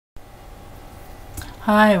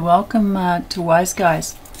Hi, welcome to Wise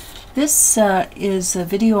Guys. This is a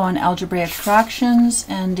video on algebraic fractions,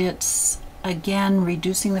 and it's again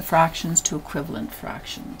reducing the fractions to equivalent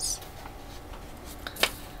fractions.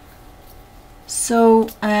 So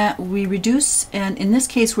we reduce, and in this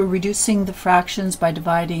case we're reducing the fractions by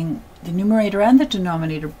dividing the numerator and the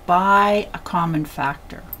denominator by a common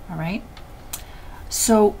factor. All right?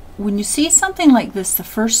 So when you see something like this, the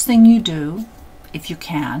first thing you do, if you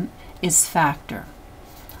can, is factor.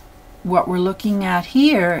 What we're looking at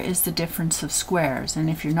here is the difference of squares, and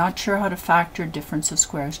if you're not sure how to factor difference of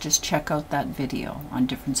squares, just check out that video on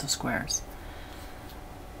difference of squares.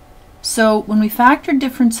 So when we factor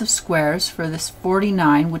difference of squares for this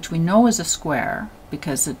 49, which we know is a square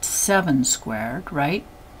because it's 7 squared, right?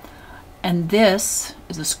 And this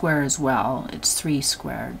is a square as well, it's 3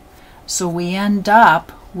 squared. So we end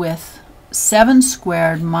up with 7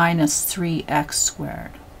 squared minus 3x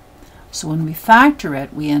squared. So when we factor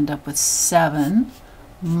it, we end up with 7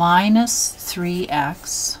 minus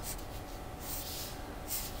 3x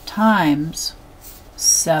times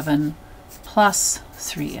 7 plus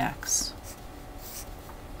 3x.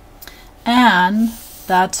 And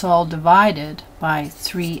that's all divided by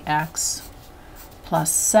 3x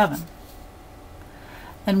plus 7.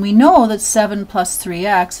 And we know that 7 plus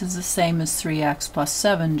 3x is the same as 3x plus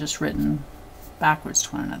 7, just written backwards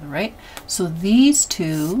to one another, right? So these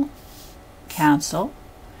two cancel,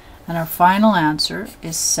 and our final answer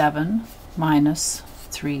is 7 minus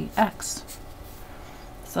 3x.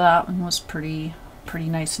 So that one was pretty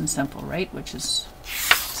nice and simple, right? Which is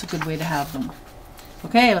it's a good way to have them.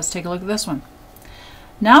 Okay, let's take a look at this one.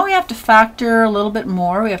 Now we have to factor a little bit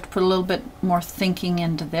more. We have to put a little bit more thinking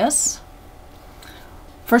into this.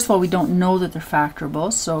 First of all, we don't know that they're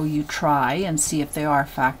factorable, so you try and see if they are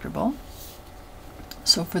factorable.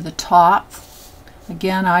 So for the top,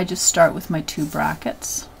 again, I just start with my 2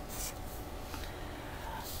 brackets.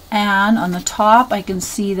 And on the top, I can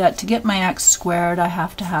see that to get my x squared, I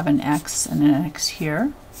have to have an x and an x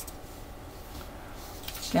here.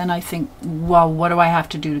 Then I think, well, what do I have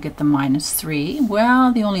to do to get the minus 3?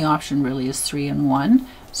 Well, the only option really is 3 and 1.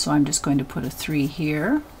 So I'm just going to put a 3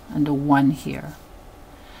 here and a 1 here.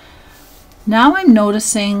 Now I'm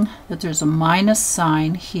noticing that there's a minus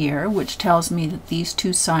sign here, which tells me that these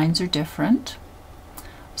two signs are different.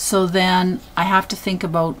 So then I have to think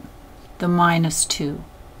about the minus 2.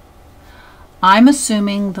 I'm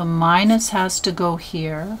assuming the minus has to go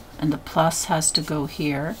here and the plus has to go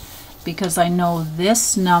here because I know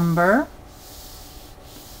this number,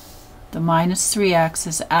 the minus 3x,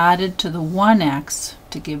 is added to the 1x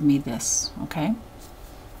to give me this, okay?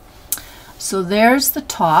 So there's the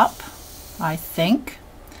top, I think,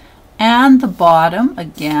 and the bottom,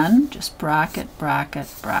 again, just bracket,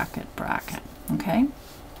 bracket, bracket, bracket, okay?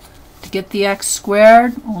 To get the x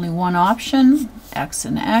squared, only one option, x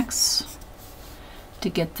and x. To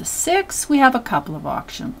get the 6, we have a couple of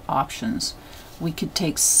options. We could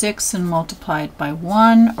take 6 and multiply it by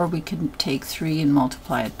 1, or we could take 3 and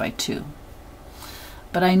multiply it by 2.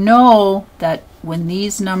 But I know that when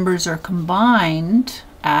these numbers are combined,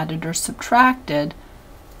 added or subtracted,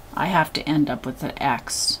 I have to end up with an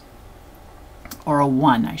x, or a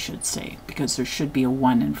 1, I should say, because there should be a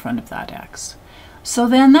 1 in front of that x. So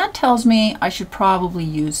then that tells me I should probably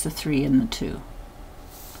use the 3 and the 2.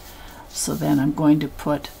 So then I'm going to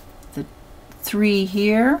put the 3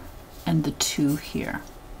 here and the 2 here.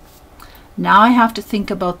 Now I have to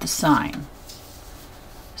think about the sign.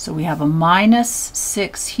 So we have a minus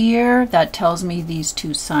 6 here. That tells me these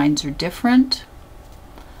two signs are different.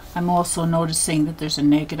 I'm also noticing that there's a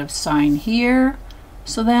negative sign here.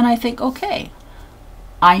 So then I think, okay,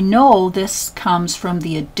 I know this comes from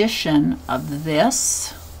the addition of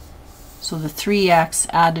this, so the 3x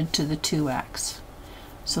added to the 2x.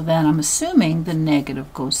 So then I'm assuming the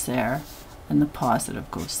negative goes there and the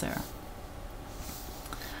positive goes there.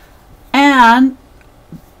 And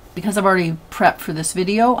because I've already prepped for this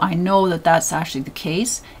video, I know that that's actually the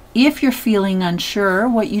case. If you're feeling unsure,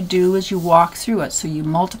 what you do is you walk through it. So you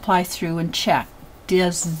multiply through and check,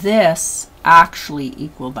 does this actually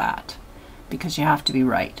equal that? Because you have to be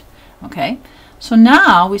right. Okay, so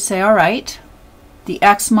now we say, all right, the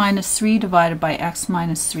x minus 3 divided by x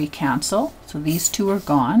minus 3 cancel, so these two are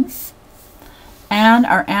gone, and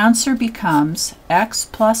our answer becomes x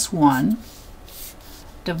plus 1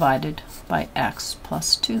 divided by x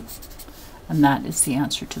plus 2, and that is the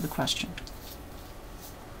answer to the question.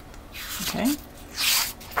 Okay,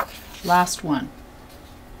 last one.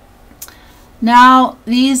 Now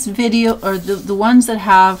these the ones that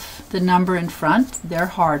have the number in front, they're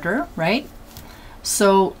harder, right?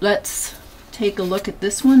 So let's take a look at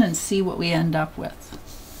this one and see what we end up with.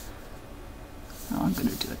 Oh, I'm going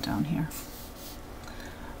to do it down here.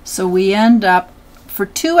 So we end up, for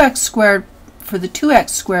 2x squared, for the 2x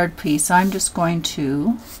squared piece, I'm just going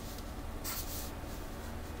to,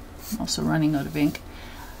 I'm also running out of ink,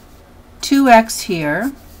 2x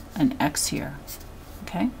here and x here.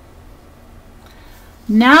 Okay.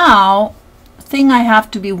 Now, the thing I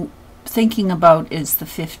have to be thinking about is the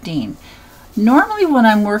 15. Normally when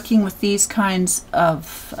I'm working with these kinds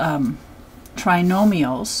of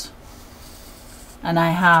trinomials, and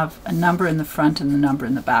I have a number in the front and a number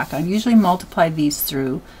in the back, I usually multiply these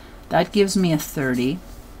through. That gives me a 30.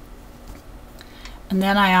 And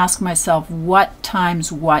then I ask myself, what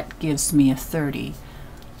times what gives me a 30?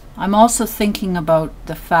 I'm also thinking about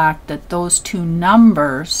the fact that those two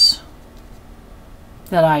numbers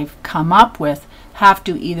that I've come up with have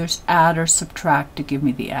to either add or subtract to give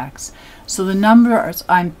me the x. So the numbers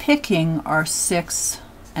I'm picking are 6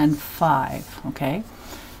 and 5, okay?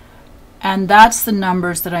 And that's the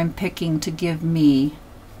numbers that I'm picking to give me,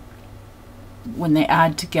 when they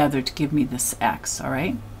add together, to give me this x, all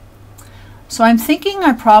right? So I'm thinking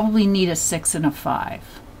I probably need a 6 and a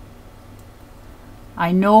 5.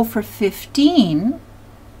 I know for 15,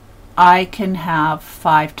 I can have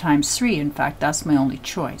 5 times 3. In fact, that's my only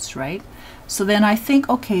choice, right? So then I think,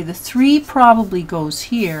 okay, the 3 probably goes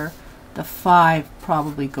here, the 5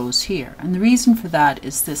 probably goes here. And the reason for that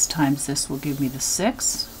is this times this will give me the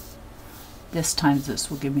 6. This times this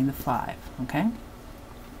will give me the 5, okay?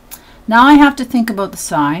 Now I have to think about the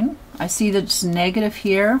sign. I see that it's negative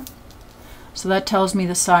here, so that tells me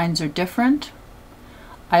the signs are different.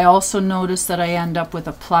 I also notice that I end up with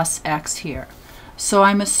a plus x here. So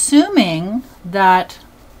I'm assuming that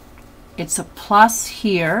it's a plus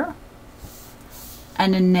here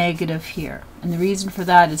and a negative here. And the reason for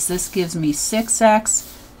that is this gives me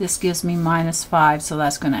 6x, this gives me minus 5, so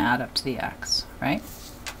that's going to add up to the x, right?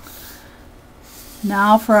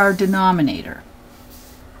 Now for our denominator.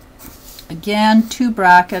 Again, 2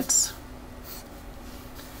 brackets,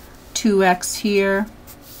 2x here,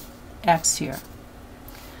 x here.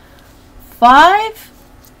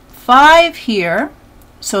 5 here,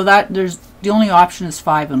 so that there's the only option is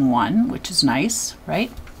 5 and 1, which is nice,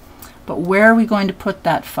 right? But where are we going to put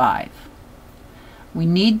that 5? We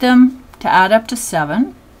need them to add up to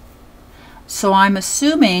 7. So I'm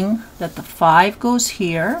assuming that the 5 goes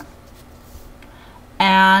here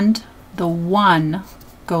and the 1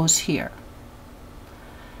 goes here.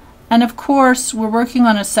 And of course, we're working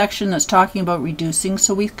on a section that's talking about reducing,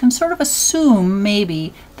 so we can sort of assume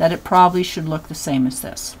maybe that it probably should look the same as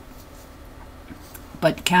this.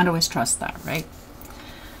 But you can't always trust that, right?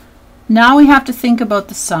 Now we have to think about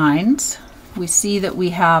the signs. We see that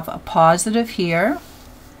we have a positive here.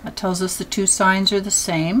 That tells us the two signs are the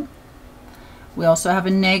same. We also have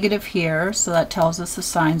a negative here, so that tells us the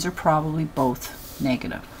signs are probably both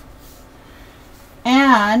negative.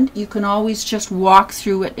 And you can always just walk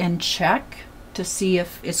through it and check to see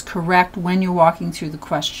if it's correct when you're walking through the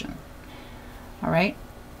question. All right,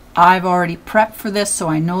 I've already prepped for this, so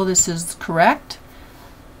I know this is correct.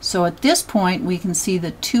 So at this point, we can see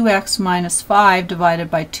that 2x minus 5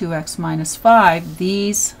 divided by 2x minus 5,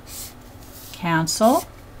 these cancel,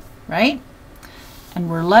 right? And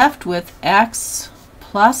we're left with x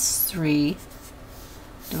plus 3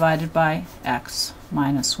 divided by x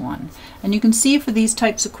minus 1. And you can see for these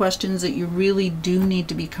types of questions that you really do need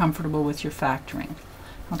to be comfortable with your factoring.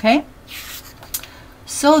 Okay?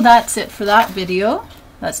 So that's it for that video.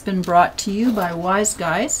 That's been brought to you by Wise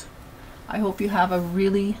Guys. I hope you have a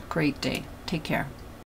really great day. Take care.